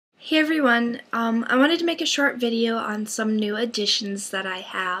Hey everyone, I wanted to make a short video on some new additions that I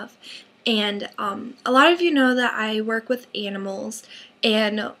have, and a lot of you know that I work with animals,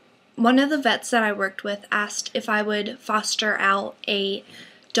 and one of the vets that I worked with asked if I would foster out a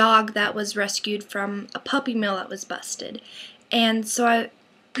dog that was rescued from a puppy mill that was busted. And so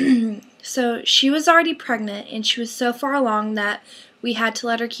so she was already pregnant, and she was so far along that we had to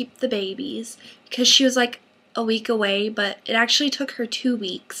let her keep the babies because she was like a week away, but it actually took her 2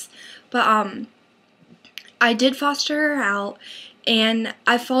 weeks. But I did foster her out, and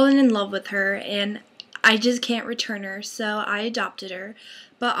I've fallen in love with her, and I just can't return her, so I adopted her.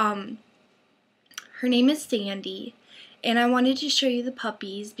 But her name is Sandy, and I wanted to show you the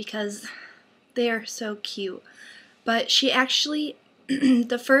puppies because they are so cute. But she actually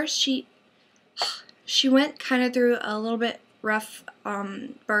she went kind of through a little bit rough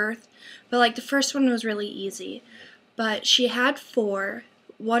birth, but like the first one was really easy. But she had 4.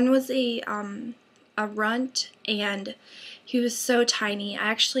 One was a runt, and he was so tiny. I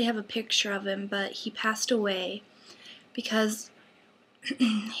actually have a picture of him, but he passed away because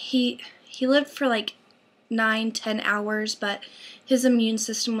he lived for like 9-10 hours, but his immune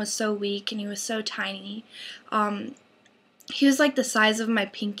system was so weak and he was so tiny. He was like the size of my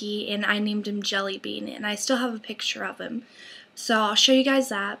pinky, and I named him Jelly Bean, and I still have a picture of him. So I'll show you guys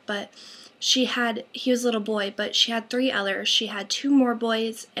that. But he was a little boy, but she had 3 others. She had 2 more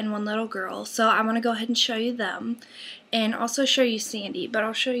boys and 1 little girl. So I want to go ahead and show you them, and also show you Sandy, but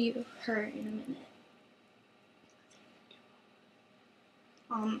I'll show you her in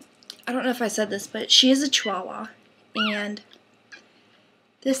a minute. I don't know if I said this, but she is a Chihuahua, and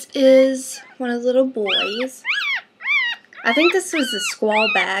this is one of the little boys. I think this was a squall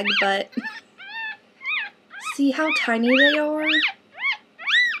bag, but see how tiny they are?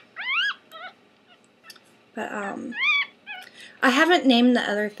 But I haven't named the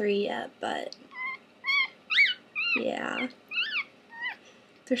other 3 yet, but yeah,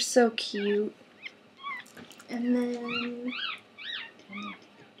 they're so cute. And then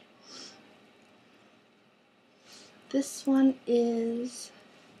this one is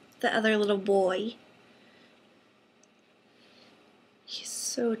the other little boy. He's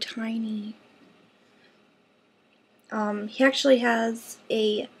so tiny. He actually has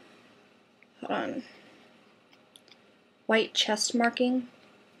a, hold on, white chest marking,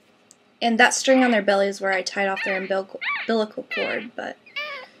 and that string on their belly is where I tied off their umbilical cord, but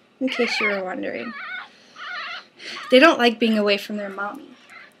in case you were wondering. They don't like being away from their mommy.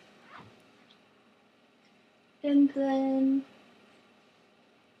 And then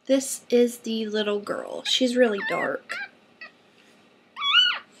this is the little girl. She's really dark.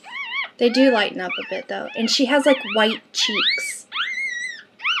 They do lighten up a bit though, and she has like white cheeks.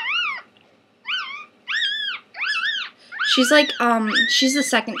 She's like, she's the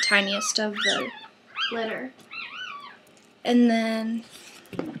second tiniest of the litter. And then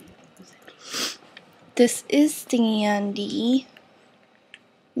this is Sandy,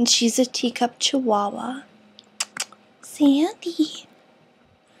 and she's a teacup Chihuahua. Sandy,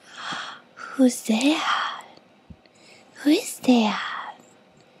 who's that? Who is that?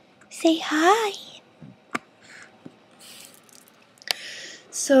 Say hi.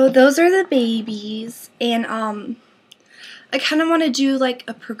 So those are the babies, and I kind of want to do like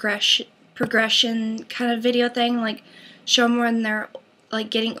a progression kind of video thing, like show them when they're like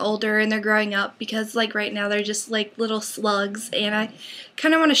getting older and they're growing up, because like right now they're just like little slugs, and I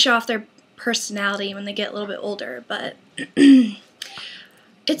kind of want to show off their personality when they get a little bit older. But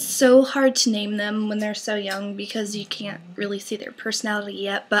it's so hard to name them when they're so young because you can't really see their personality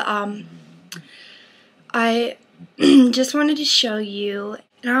yet. But I just wanted to show you,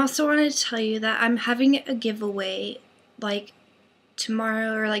 and I also wanted to tell you that I'm having a giveaway like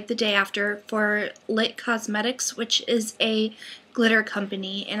tomorrow or like the day after for Lit Cosmetics, which is a glitter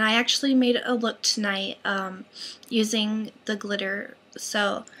company, and I actually made a look tonight using the glitter.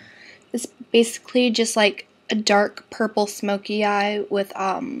 So it's basically just like a dark purple smoky eye with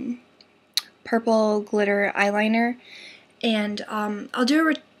purple glitter eyeliner, and I'll do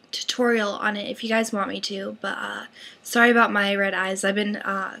a tutorial on it if you guys want me to, but sorry about my red eyes. I've been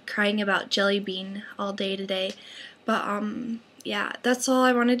crying about Jelly Bean all day today. But yeah, that's all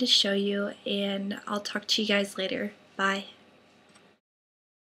I wanted to show you, and I'll talk to you guys later. Bye.